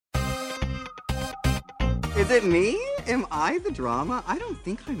Is it me? Am I the drama? I don't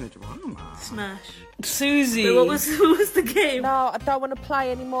think I'm the drama. Smash. Susie. Wait, what was the game? No, I don't want to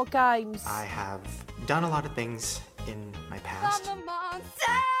play any more games. I have done a lot of things in my past.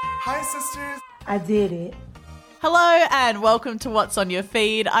 Hi, sisters. I did it. Hello and welcome to What's on Your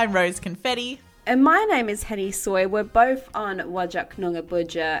Feed. I'm Rose Confetti. And my name is Henny Soy. We're both on Wajak Nunga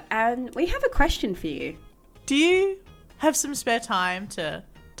Buja, and we have a question for you. Do you have some spare time to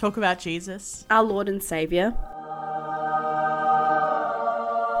talk about Jesus? Our Lord and Saviour.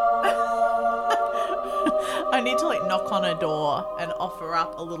 I need to knock on a door and offer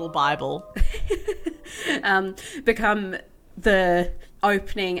up a little Bible. Become the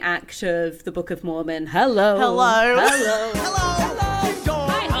opening act of the Book of Mormon. Hello. Hello. Hello.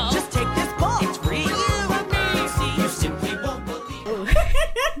 Hello. Just take this book. It's free. You and me. See, you simply won't believe.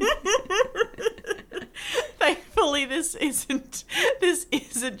 Thankfully, this isn't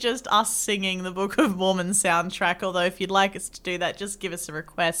just us singing the Book of Mormon soundtrack, although if you'd like us to do that, just give us a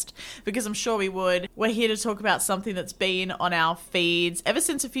request, because I'm sure we would. We're here to talk about something that's been on our feeds ever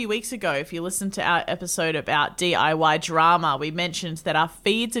since a few weeks ago. If you listen to our episode about DIY drama, we mentioned that our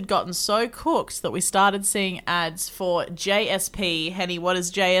feeds had gotten so cooked that we started seeing ads for JSP. Henny, what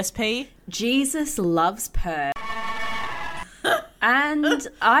is JSP? Jesus Loves Perth. And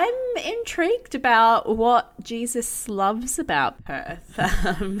I'm intrigued about what Jesus loves about Perth.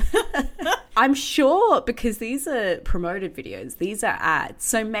 I'm sure because these are promoted videos, these are ads,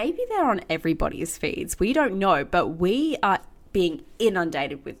 so maybe they're on everybody's feeds. We don't know, but we are being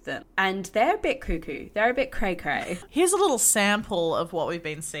inundated with them. And they're a bit cuckoo. They're a bit cray-cray. Here's a little sample of what we've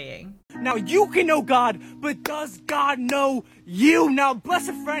been seeing. Now you can know God, but does God know you? Now bless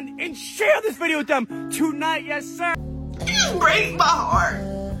a friend and share this video with them tonight, yes sir. You break my heart.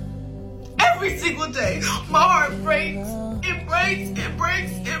 Every single day, my heart breaks. It breaks, it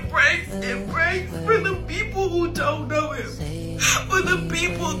breaks, it breaks, it breaks for the people who don't know him. For the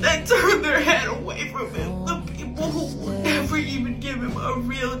people that turn their head away from him. The people who will never even give him a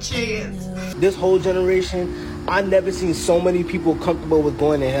real chance. This whole generation, I've never seen so many people comfortable with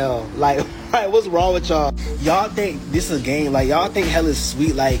going to hell. Like, what's wrong with y'all? Y'all think this is a game. Like, y'all think hell is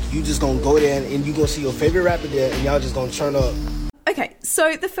sweet. Like, you just gonna go there and you gonna see your favorite rapper there and y'all just gonna turn up. Okay,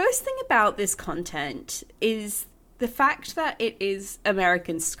 so the first thing about this content is the fact that it is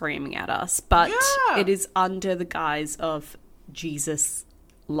Americans screaming at us, but it is under the guise of Jesus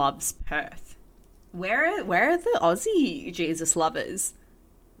Loves Perth. Where are the Aussie Jesus lovers?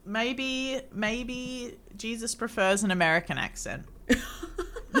 Maybe Jesus prefers an American accent.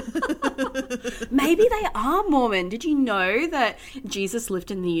 Maybe they are Mormon. Did you know that Jesus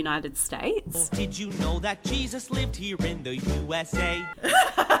lived in the United States? Did you know that Jesus lived here in the USA?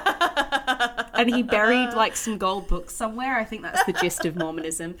 And he buried some gold books somewhere. I think that's the gist of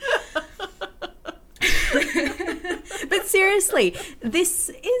Mormonism. But seriously,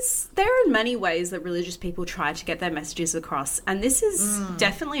 there are many ways that religious people try to get their messages across, and this is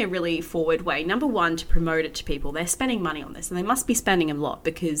definitely a really forward way. Number one, to promote it to people. They're spending money on this, and they must be spending a lot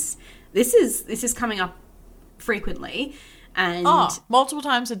because this is coming up frequently, and multiple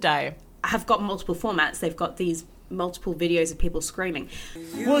times a day. Have got multiple formats. They've got these multiple videos of people screaming.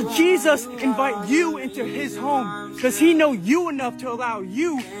 Will Jesus invite you into his home? Does he know you enough to allow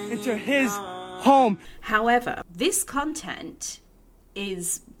you into his home? However, this content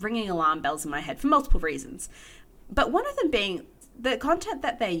is ringing alarm bells in my head for multiple reasons. But one of them being the content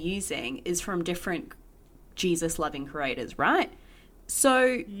that they're using is from different Jesus-loving creators, right? So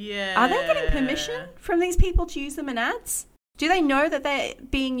are they getting permission from these people to use them in ads? Do they know that they're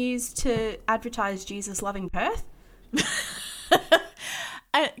being used to advertise Jesus-loving Perth?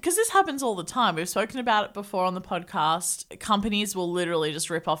 Because this happens all the time. We've spoken about it before on the podcast. Companies will literally just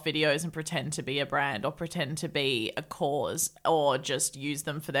rip off videos and pretend to be a brand or pretend to be a cause or just use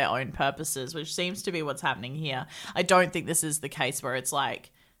them for their own purposes, which seems to be what's happening here. I don't think this is the case where it's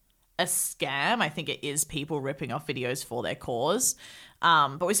like a scam. I think it is people ripping off videos for their cause.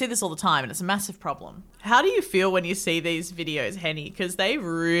 But we see this all the time and it's a massive problem. How do you feel when you see these videos, Henny? Because they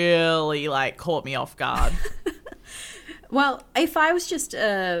really caught me off guard. Well, if I was just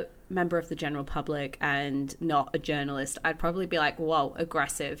a member of the general public and not a journalist, I'd probably be like, whoa,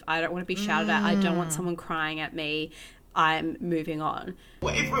 aggressive. I don't want to be shouted at. I don't want someone crying at me. I'm moving on.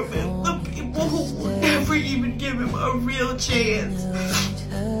 Away from him. The people who will never even give him a real chance.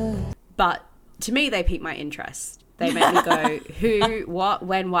 But to me, they pique my interest. They make me go, who, what,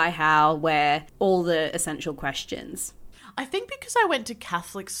 when, why, how, where, all the essential questions. I think because I went to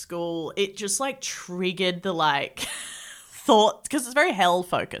Catholic school, it just triggered the thought, because it's very hell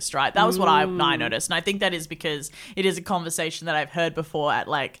focused, right? That was what I noticed. And I think that is because it is a conversation that I've heard before at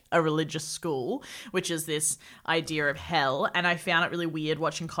like a religious school, which is this idea of hell. And I found it really weird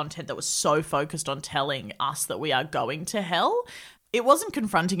watching content that was so focused on telling us that we are going to hell. It wasn't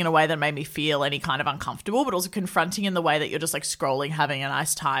confronting in a way that made me feel any kind of uncomfortable, but also confronting in the way that you're just like scrolling, having a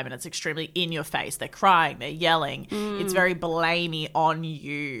nice time, and it's extremely in your face. They're crying, they're yelling. It's very blamey on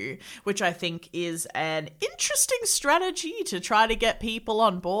you, which I think is an interesting strategy to try to get people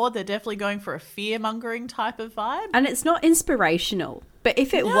on board. They're definitely going for a fear-mongering type of vibe. And it's not inspirational. But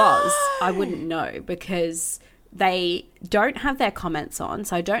if it was, I wouldn't know, because they don't have their comments on.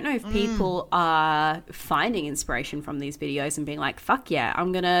 So I don't know if people are finding inspiration from these videos and being like, fuck yeah,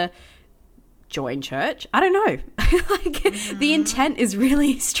 I'm going to join church. I don't know. The intent is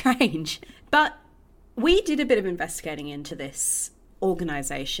really strange. But we did a bit of investigating into this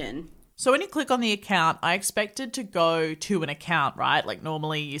organization. So when you click on the account, I expected to go to an account, right? Like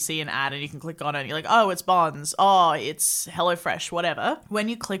normally you see an ad and you can click on it and you're like, oh, it's Bonds. Oh, it's HelloFresh, whatever. When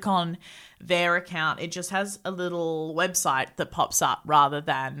you click on their account, it just has a little website that pops up rather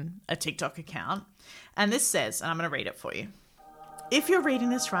than a TikTok account. And this says, and I'm going to read it for you. If you're reading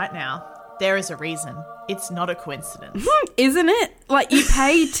this right now, there is a reason. It's not a coincidence. Isn't it? Like, you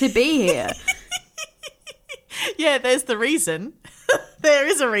paid to be here. Yeah, there's the reason. There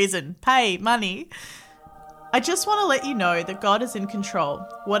is a reason. Pay money. I just want to let you know that God is in control.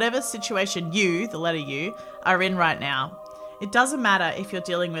 Whatever situation you, the letter U, are in right now. It doesn't matter if you're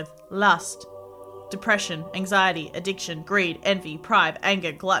dealing with lust, depression, anxiety, addiction, greed, envy, pride,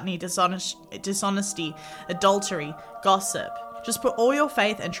 anger, gluttony, dishonesty, adultery, gossip. Just put all your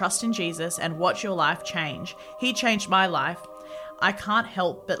faith and trust in Jesus and watch your life change. He changed my life. I can't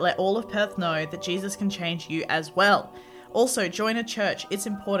help but let all of Perth know that Jesus can change you as well. Also, join a church. It's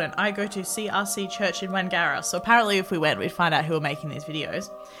important. I go to CRC Church in Wangara. So apparently if we went, we'd find out who are making these videos.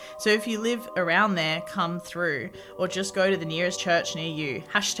 So if you live around there, come through. Or just go to the nearest church near you.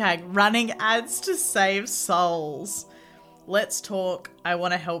 # running ads to save souls. Let's talk. I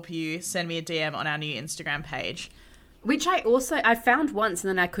want to help you. Send me a DM on our new Instagram page. Which I found once and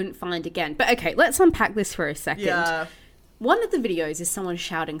then I couldn't find again. But okay, let's unpack this for a second. Yeah. One of the videos is someone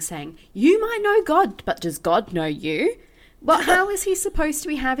shouting saying, you might know God, but does God know you? Well, how is he supposed to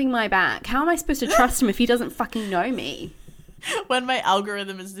be having my back? How am I supposed to trust him if he doesn't fucking know me? When my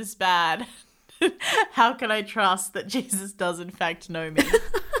algorithm is this bad, how can I trust that Jesus does in fact know me?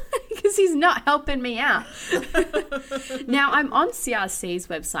 Because he's not helping me out. Now, I'm on CRC's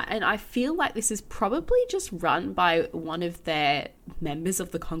website, and I feel like this is probably just run by one of their members of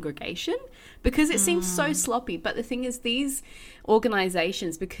the congregation, because it seems so sloppy. But the thing is, these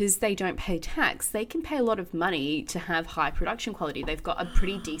organizations, because they don't pay tax, they can pay a lot of money to have high production quality. They've got a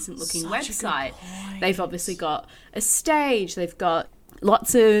pretty decent looking website. They've obviously got a stage. They've got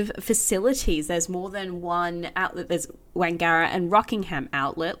lots of facilities. There's more than one outlet. There's Wangara and Rockingham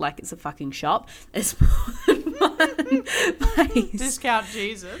outlet, like it's a fucking shop. There's more than one place. Discount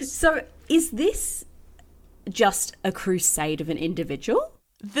Jesus. So is this just a crusade of an individual?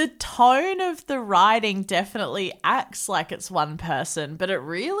 The tone of the writing definitely acts like it's one person, but it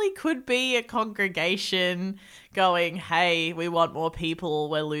really could be a congregation going, hey, we want more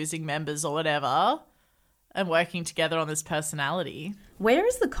people, we're losing members or whatever, and working together on this personality. Where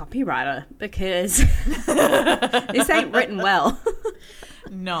is the copywriter? Because this ain't written well.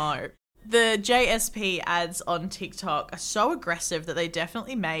 No. The JSP ads on TikTok are so aggressive that they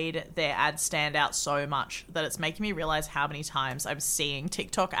definitely made their ads stand out so much that it's making me realize how many times I'm seeing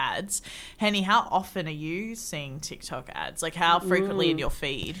TikTok ads. Henny, how often are you seeing TikTok ads? Like how frequently in your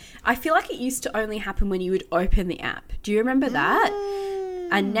feed? I feel like it used to only happen when you would open the app. Do you remember that?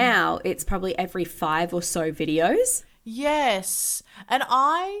 And now it's probably every 5 or so videos. Yes. And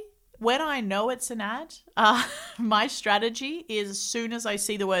when I know it's an ad, my strategy is as soon as I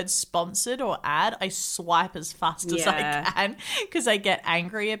see the word sponsored or ad, I swipe as fast as I can because I get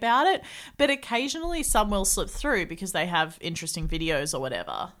angry about it. But occasionally some will slip through because they have interesting videos or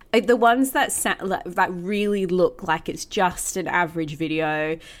whatever. The ones that really look like it's just an average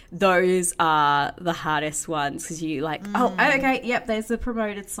video, those are the hardest ones because you like, oh, okay, yep, there's the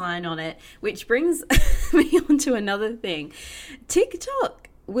promoted sign on it, which brings me on to another thing. TikTok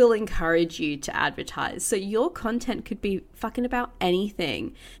will encourage you to advertise. So your content could be fucking about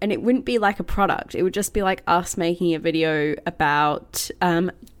anything. And it wouldn't be like a product. It would just be like us making a video about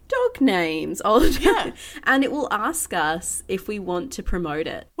dog names. And it will ask us if we want to promote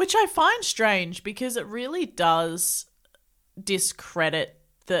it. Which I find strange because it really does discredit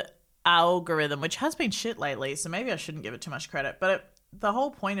the algorithm, which has been shit lately. So maybe I shouldn't give it too much credit. But the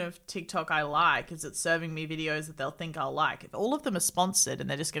whole point of TikTok I like is it's serving me videos that they'll think I'll like. If all of them are sponsored and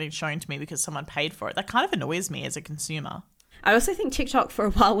they're just getting shown to me because someone paid for it, that kind of annoys me as a consumer. I also think TikTok for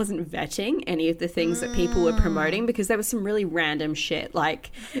a while wasn't vetting any of the things that people were promoting, because there was some really random shit, like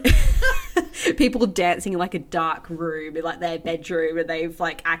people dancing in like a dark room in like their bedroom, and they've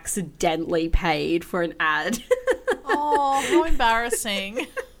like accidentally paid for an ad. Oh, how embarrassing.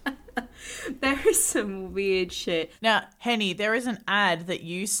 There is some weird shit. Now, Henny, there is an ad that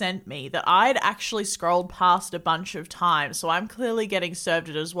you sent me that I'd actually scrolled past a bunch of times, so I'm clearly getting served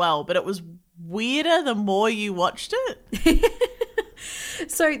it as well, but it was weirder the more you watched it.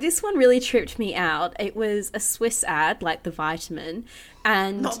 So this one really tripped me out. It was a Swiss ad, like the vitamin,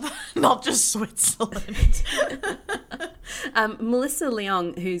 and not just Switzerland. Melissa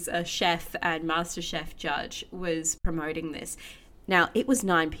Leong, who's a chef and MasterChef judge, was promoting this. Now, it was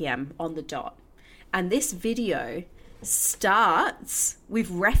 9 p.m. on the dot, and this video starts with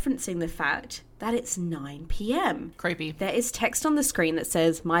referencing the fact that it's 9 p.m. Creepy. There is text on the screen that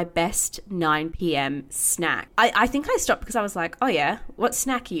says, "My best 9 p.m. snack." I think I stopped because I was like, oh yeah, what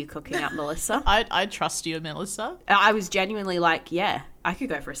snack are you cooking up, Melissa? I trust you, Melissa. I was genuinely like, yeah, I could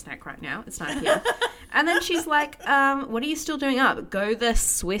go for a snack right now. It's 9 p.m. And then she's like, what are you still doing up? Go the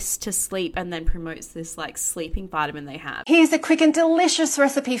Swiss to sleep, and then promotes this like sleeping vitamin they have. Here's a quick and delicious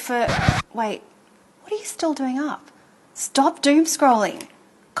recipe for... Wait, what are you still doing up? Stop doom scrolling.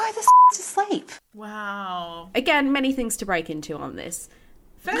 Go the to sleep. Wow. Again, many things to break into on this.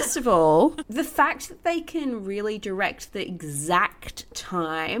 First of all, the fact that they can really direct the exact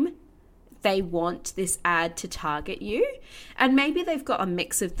time they want this ad to target you, and maybe they've got a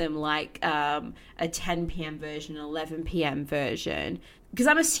mix of them, like a 10 p.m. version, 11 p.m. version, because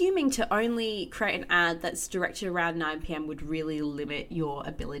I'm assuming to only create an ad that's directed around 9 p.m. would really limit your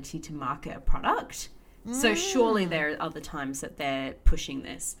ability to market a product. So surely there are other times that they're pushing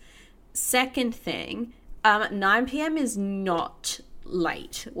this. Second thing, 9 p.m. is not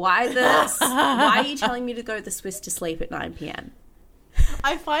late. Why are you telling me to go the Swiss to sleep at 9 p.m.?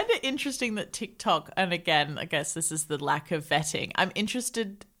 I find it interesting that TikTok, and again, I guess this is the lack of vetting, I'm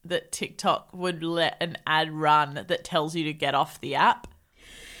interested that TikTok would let an ad run that tells you to get off the app.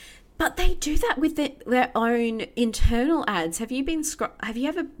 But they do that with their own internal ads. Have you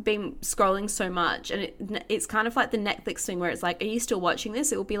ever been scrolling so much, and it's kind of like the Netflix thing where it's like, are you still watching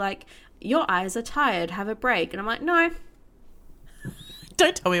this? It will be like, your eyes are tired, have a break. And I'm like, no.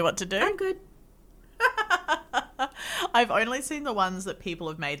 Don't tell me what to do. I'm good. I've only seen the ones that people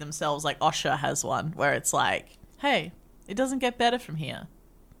have made themselves, like Osher has one, where it's like, hey, it doesn't get better from here.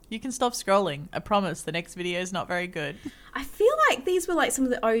 You can stop scrolling. I promise the next video is not very good. I feel like these were like some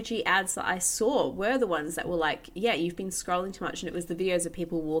of the OG ads that I saw were the ones that were like, yeah, you've been scrolling too much, and it was the videos of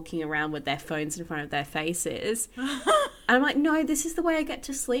people walking around with their phones in front of their faces. And I'm like, no, this is the way I get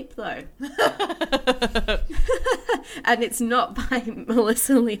to sleep though. And it's not by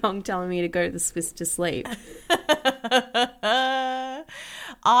Melissa Leong telling me to go to the Swiss to sleep.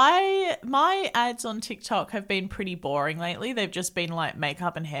 My ads on TikTok have been pretty boring lately. They've just been like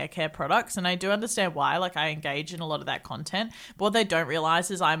makeup and hair care products, and I do understand why. Like, I engage in a lot of that content, but what they don't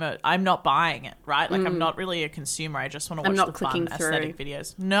realize is I'm not buying it, right? Like, I'm not really a consumer. I just want to watch the fun aesthetic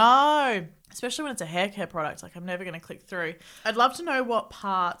videos. No, especially when it's a hair care product. Like, I'm never going to click through. I'd love to know what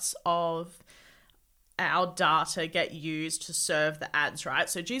parts of our data get used to serve the ads, right?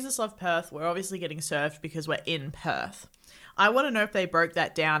 So Jesus Love Perth, we're obviously getting served because we're in Perth. I want to know if they broke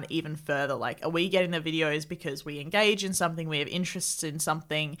that down even further. Like, are we getting the videos because we engage in something, we have interests in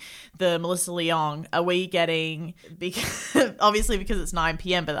something? The Melissa Leong, are we getting, obviously because it's 9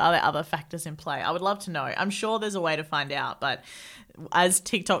 p.m, but are there other factors in play? I would love to know. I'm sure there's a way to find out, but as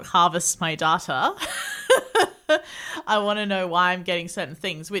TikTok harvests my data, I want to know why I'm getting certain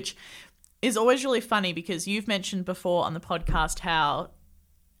things, which is always really funny because you've mentioned before on the podcast how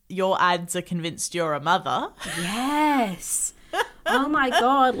your ads are convinced you're a mother. Yes. Oh my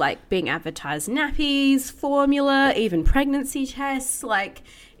God, like being advertised nappies, formula, even pregnancy tests, like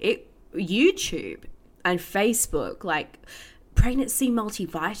YouTube and Facebook, like pregnancy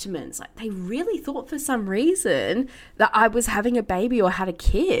multivitamins, like they really thought for some reason that I was having a baby or had a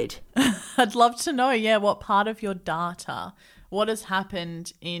kid. I'd love to know, what part of your data, what has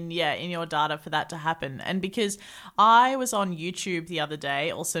happened in your data for that to happen. And because I was on YouTube the other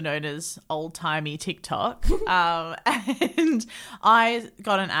day, also known as old-timey TikTok, and I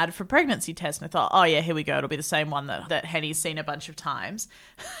got an ad for pregnancy test, and I thought, oh yeah, here we go. It'll be the same one that Henny's seen a bunch of times.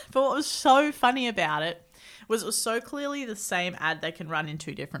 But what was so funny about it was so clearly the same ad they can run in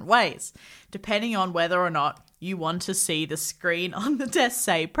two different ways, depending on whether or not you want to see the screen on the test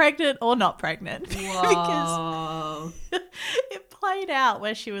say pregnant or not pregnant. Whoa. Because it played out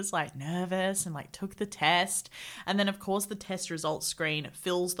where she was like nervous and like took the test. And then of course the test results screen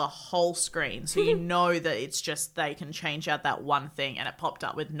fills the whole screen. So you know that it's just they can change out that one thing, and it popped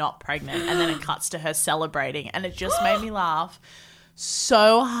up with not pregnant. And then it cuts to her celebrating, and it just made me laugh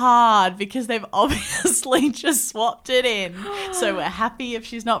so hard because they've obviously just swapped it in. So we're happy if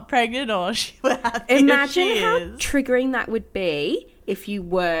she's not pregnant, or we're happy Imagine if she how is. triggering that would be if you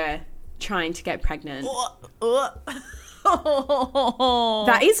were trying to get pregnant.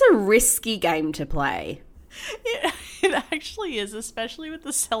 That is a risky game to play. It actually is, especially with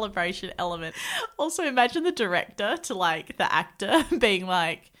the celebration element. Also, imagine the director to like the actor being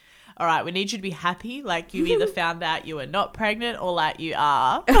like, all right, we need you to be happy. Like you either found out you were not pregnant or like you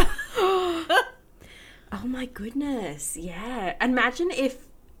are. Oh my goodness. Yeah. Imagine if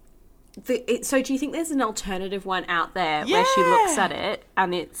so do you think there's an alternative one out there where she looks at it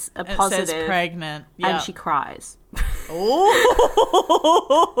and it's a positive, says pregnant, and she cries? Oh,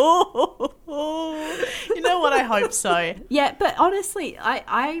 you know what? I hope so. Yeah, but honestly,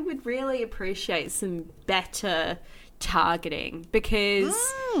 I would really appreciate some better targeting because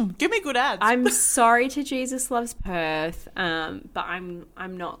give me good ads. I'm sorry to Jesus Loves Perth, but I'm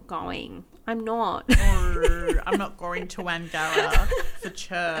not going. I'm not. I'm not going to Wangara for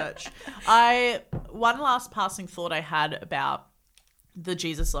church. One last passing thought I had about the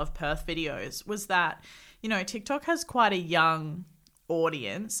Jesus Love Perth videos was that, you know, TikTok has quite a young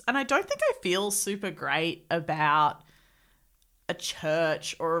audience, and I don't think I feel super great about a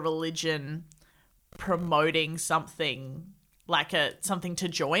church or a religion promoting something like something to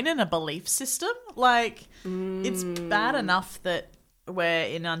join in a belief system. Like it's bad enough that we're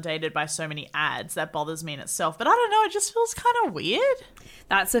inundated by so many ads. That bothers me in itself, but I don't know, it just feels kind of weird.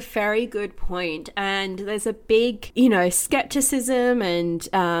 That's a very good point. And there's a big, you know, skepticism and,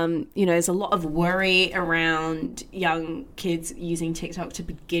 you know, there's a lot of worry around young kids using TikTok to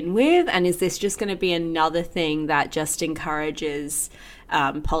begin with. And is this just going to be another thing that just encourages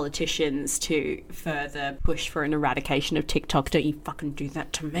politicians to further push for an eradication of TikTok? Don't you fucking do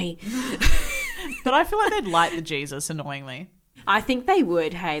that to me. But I feel like they'd like the Jesus, annoyingly. I think they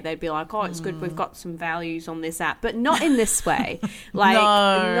would. Hey, they'd be like, oh, it's good we've got some values on this app, but not in this way. Like,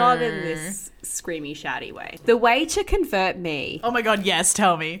 not in this screamy, shouty way. The way to convert me, oh my God, yes,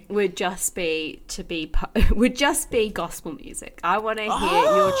 tell me, would just be gospel music. I want to hear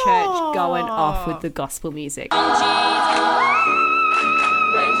your church going off with the gospel music.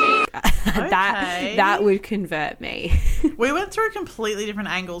 That would convert me. We went through completely different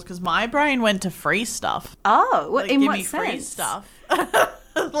angles because my brain went to free stuff. Oh, like, in give what me sense? Free stuff.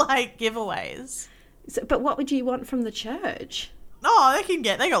 Like giveaways. So, but what would you want from the church? Oh,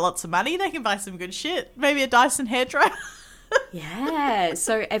 they got lots of money. They can buy some good shit. Maybe a Dyson hairdryer. Yeah,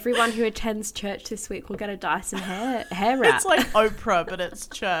 so everyone who attends church this week will get a Dyson hair wrap. It's like Oprah, but it's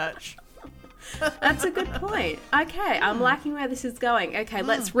church. That's a good point. Okay, I'm liking where this is going. Okay,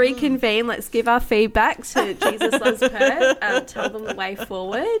 let's reconvene. Let's give our feedback to Jesus Loves Perth and tell them the way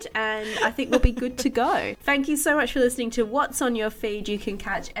forward, and I think we'll be good to go. Thank you so much for listening to What's on Your Feed. You can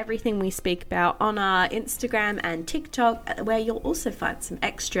catch everything we speak about on our Instagram and TikTok, where you'll also find some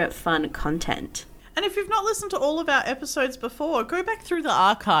extra fun content. And if you've not listened to all of our episodes before, go back through the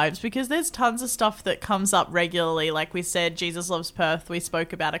archives because there's tons of stuff that comes up regularly. Like we said, Jesus Loves Perth, we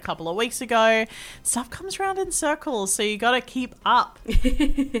spoke about a couple of weeks ago. Stuff comes around in circles, so you got to keep up.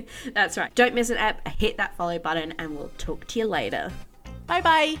 That's right. Don't miss an app. Hit that follow button and we'll talk to you later.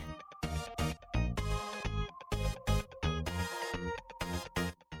 Bye-bye.